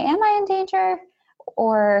say, okay, am I in danger?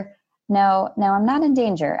 Or no, I'm not in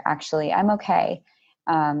danger, actually. I'm okay.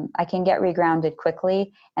 I can get regrounded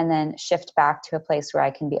quickly and then shift back to a place where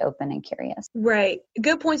I can be open and curious. Right.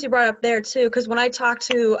 Good points you brought up there too, because when I talked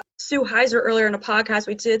to Sue Heiser earlier in the podcast,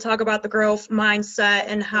 we did talk about the growth mindset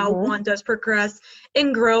and how one does progress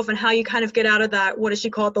in growth and how you kind of get out of that, what does she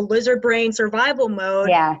call it, the lizard brain survival mode,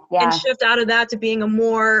 and shift out of that to being a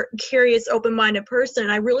more curious, open-minded person.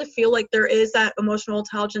 And I really feel like there is that emotional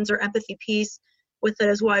intelligence or empathy piece with it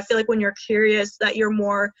as well. I feel like when you're curious, that you're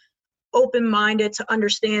more open-minded to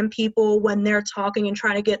understand people when they're talking and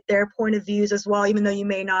trying to get their point of views as well, even though you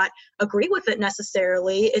may not agree with it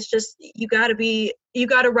necessarily. It's just you got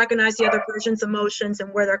to recognize the other person's emotions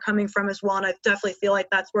and where they're coming from as well. And I definitely feel like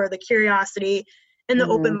that's where the curiosity and the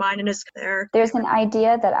open-mindedness there. There's an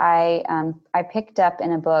idea that I picked up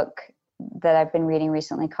in a book that I've been reading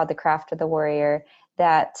recently called The Craft of the Warrior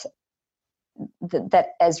that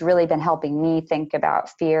has really been helping me think about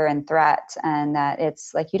fear and threat, and that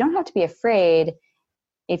it's like you don't have to be afraid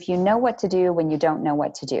if you know what to do when you don't know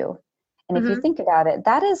what to do. And if you think about it,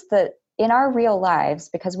 that is in our real lives,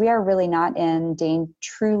 because we are really not in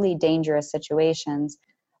truly dangerous situations.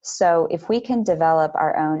 So if we can develop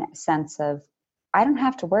our own sense of, I don't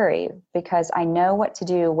have to worry because I know what to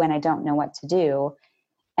do when I don't know what to do.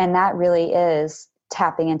 And that really is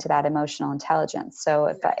tapping into that emotional intelligence. So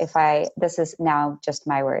if I this is now just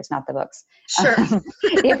my words, not the books. Sure.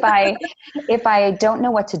 if I don't know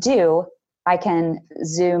what to do, I can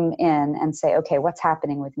zoom in and say, okay, what's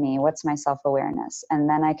happening with me? What's my self-awareness? And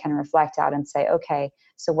then I can reflect out and say, okay,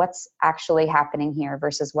 so what's actually happening here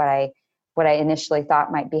versus what I initially thought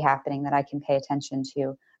might be happening that I can pay attention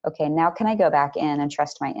to. Okay, now can I go back in and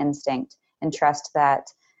trust my instinct and trust that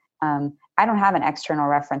I don't have an external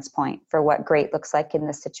reference point for what great looks like in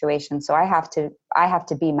this situation. So I have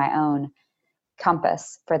to be my own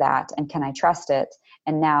compass for that. And can I trust it?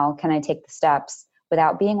 And now can I take the steps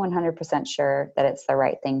without being 100% sure that it's the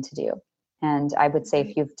right thing to do? And I would say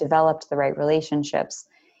if you've developed the right relationships,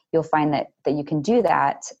 you'll find that you can do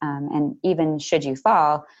that. And even should you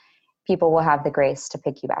fall, people will have the grace to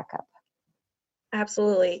pick you back up.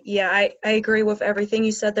 Absolutely. Yeah, I agree with everything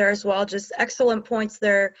you said there as well. Just excellent points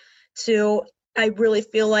there too. I really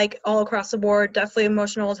feel like all across the board, definitely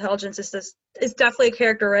emotional intelligence is definitely a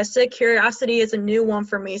characteristic. Curiosity is a new one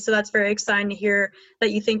for me. So that's very exciting to hear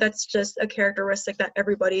that you think that's just a characteristic that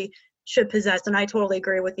everybody should possess. And I totally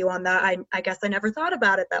agree with you on that. I guess I never thought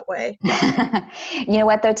about it that way. You know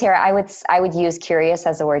what though, Tara, I would use curious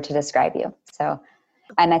as a word to describe you. So,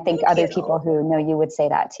 and I think Thank other you. people who know you would say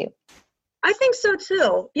that too. I think so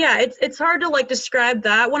too. Yeah, it's hard to like describe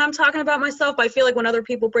that when I'm talking about myself. I feel like when other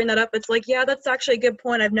people bring that up, it's like, yeah, that's actually a good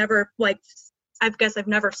point. I guess I've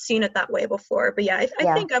never seen it that way before. But yeah,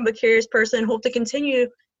 I think I'm a curious person. Hope to continue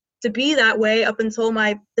to be that way up until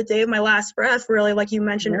the day of my last breath. Really, like you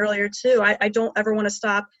mentioned earlier too. I don't ever want to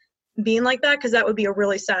stop being like that, because that would be a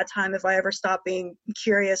really sad time if I ever stop being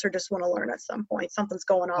curious or just want to learn at some point. Something's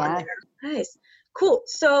going on there. Nice, cool.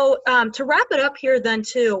 So to wrap it up here, then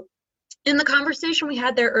too. In the conversation we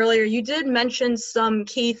had there earlier, you did mention some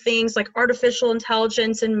key things like artificial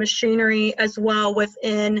intelligence and machinery as well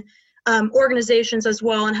within organizations as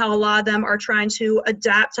well, and how a lot of them are trying to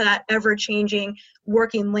adapt to that ever-changing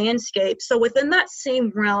working landscape. So within that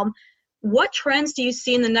same realm, what trends do you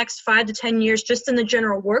see in the next 5 to 10 years just in the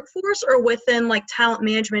general workforce or within like talent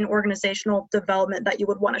management, organizational development that you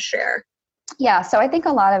would want to share? Yeah, so I think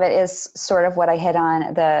a lot of it is sort of what I hit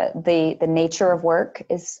on. The nature of work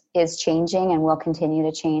is changing and will continue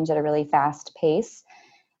to change at a really fast pace.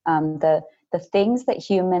 The things that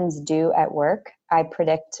humans do at work, I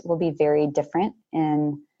predict, will be very different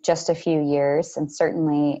in just a few years, and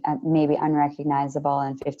certainly maybe unrecognizable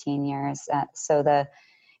in 15 years.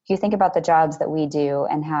 If you think about the jobs that we do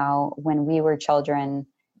and how when we were children,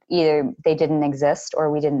 either they didn't exist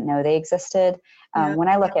or we didn't know they existed. When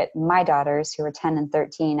I look at my daughters who are 10 and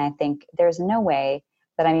 13, I think there's no way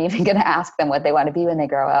that I'm even going to ask them what they want to be when they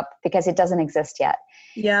grow up, because it doesn't exist yet.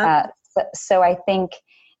 Yeah. So I think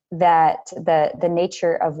that the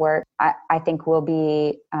nature of work, I think, will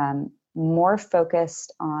be more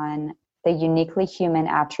focused on the uniquely human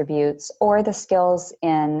attributes or the skills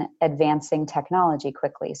in advancing technology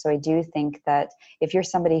quickly. So I do think that if you're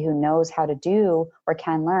somebody who knows how to do or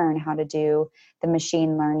can learn how to do the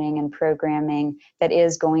machine learning and programming that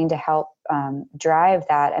is going to help drive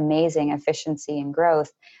that amazing efficiency and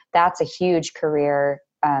growth, that's a huge career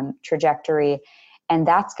trajectory. And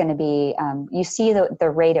that's going to be, you see the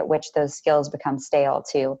rate at which those skills become stale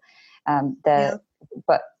too.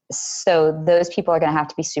 So those people are going to have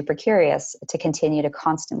to be super curious to continue to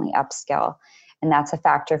constantly upskill. And that's a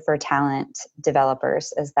factor for talent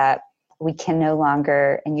developers, is that we can no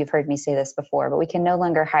longer, and you've heard me say this before, but we can no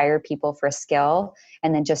longer hire people for a skill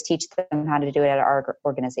and then just teach them how to do it at our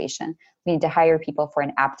organization. We need to hire people for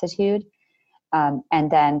an aptitude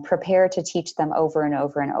and then prepare to teach them over and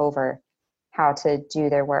over and over how to do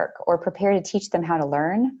their work, or prepare to teach them how to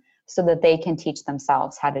learn so that they can teach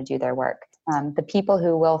themselves how to do their work. The people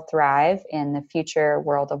who will thrive in the future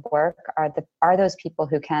world of work are those people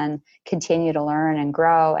who can continue to learn and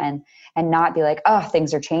grow and not be like, oh,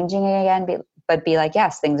 things are changing again, but be like,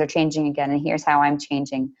 yes, things are changing again, and here's how I'm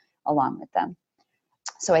changing along with them.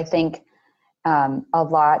 So I think a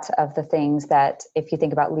lot of the things that, if you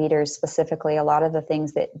think about leaders specifically, a lot of the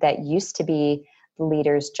things that used to be the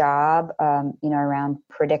leader's job, around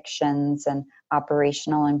predictions and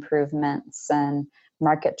operational improvements and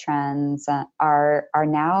market trends are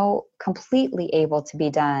now completely able to be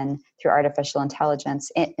done through artificial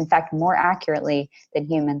intelligence. In fact, more accurately than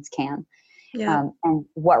humans can. Yeah. And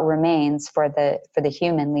what remains for the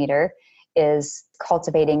human leader is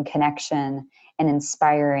cultivating connection and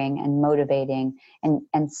inspiring and motivating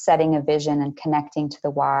and setting a vision and connecting to the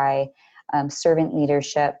why, servant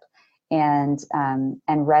leadership and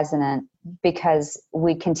resonant, because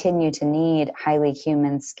we continue to need highly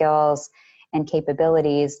human skills and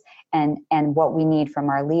capabilities, and what we need from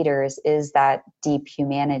our leaders is that deep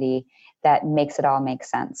humanity that makes it all make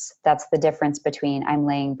sense. That's the difference between I'm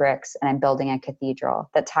laying bricks and I'm building a cathedral,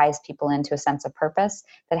 that ties people into a sense of purpose,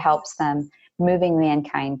 that helps them moving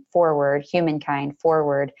humankind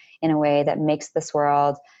forward in a way that makes this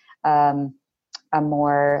world a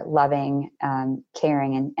more loving,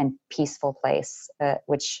 caring, and peaceful place,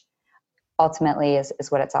 which ultimately is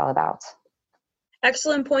what it's all about.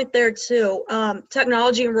 Excellent point there too.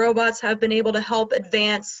 Technology and robots have been able to help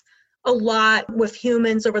advance a lot with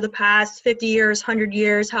humans over the past 50 years, 100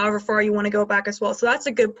 years, however far you want to go back as well. So that's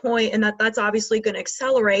a good point, and that's obviously going to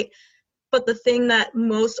accelerate. But the thing that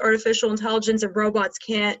most artificial intelligence and robots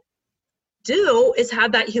can't do is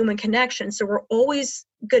have that human connection. So we're always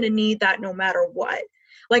going to need that no matter what.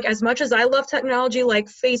 Like, as much as I love technology like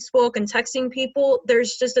Facebook and texting people,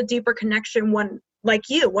 there's just a deeper connection when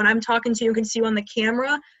I'm talking to you and can see you on the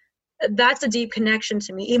camera. That's a deep connection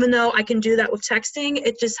to me. Even though I can do that with texting,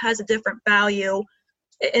 it just has a different value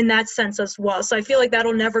in that sense as well. So I feel like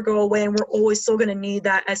that'll never go away, and we're always still going to need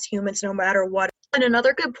that as humans no matter what. And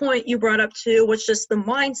another good point you brought up too was just the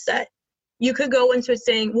mindset. You could go into it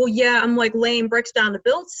saying, well, yeah, I'm like laying bricks down to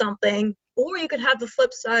build something. Or you could have the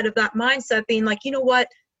flip side of that mindset being like, you know what?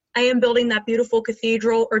 I am building that beautiful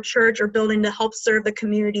cathedral or church or building to help serve the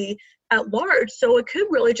community at large. So it could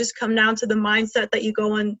really just come down to the mindset that you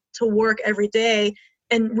go in to work every day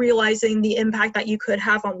and realizing the impact that you could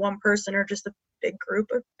have on one person or just a big group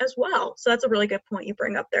as well. So that's a really good point you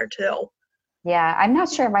bring up there too. Yeah, I'm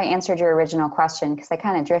not sure if I answered your original question because I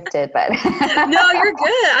kind of drifted, but No, you're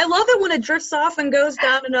good. I love it when it drifts off and goes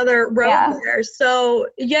down another road there. So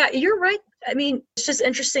yeah, you're right. I mean, it's just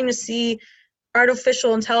interesting to see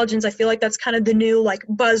artificial intelligence. I feel like that's kind of the new like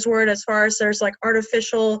buzzword as far as there's like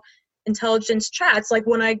artificial intelligence chats. Like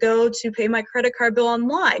when I go to pay my credit card bill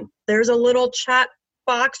online, there's a little chat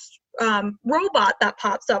box robot that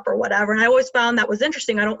pops up or whatever. And I always found that was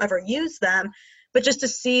interesting. I don't ever use them, but just to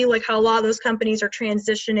see like how a lot of those companies are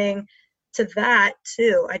transitioning to that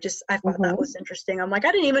too. I thought that was interesting. I'm like,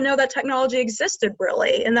 I didn't even know that technology existed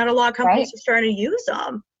really, and that a lot of companies are starting to use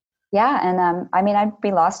them. Yeah, and I mean, I'd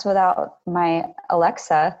be lost without my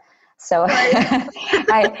Alexa. So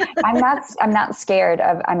I'm not scared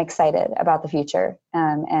of. I'm excited about the future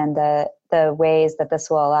and the ways that this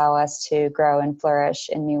will allow us to grow and flourish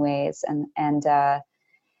in new ways, and to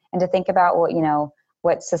think about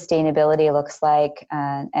what sustainability looks like,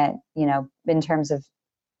 and in terms of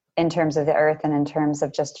the earth and in terms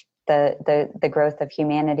of just the growth of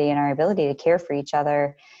humanity and our ability to care for each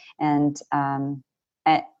other, and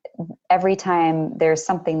every time there's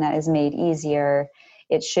something that is made easier,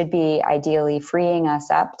 it should be ideally freeing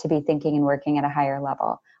us up to be thinking and working at a higher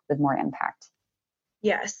level with more impact.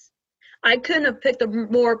 Yes. I couldn't have picked a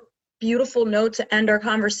more beautiful note to end our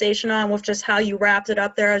conversation on with just how you wrapped it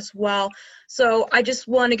up there as well. So I just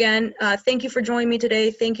want, again, thank you for joining me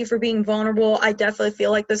today. Thank you for being vulnerable. I definitely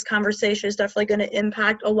feel like this conversation is definitely going to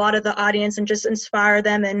impact a lot of the audience and just inspire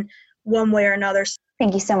them in one way or another.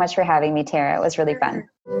 Thank you so much for having me, Tara. It was really fun.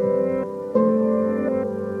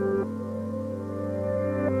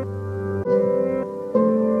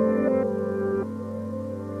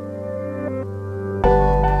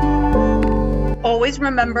 Always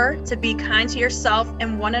remember to be kind to yourself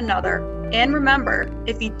and one another. And remember,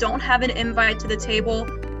 if you don't have an invite to the table,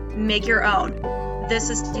 make your own. This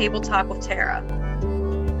is Table Talk with Tara.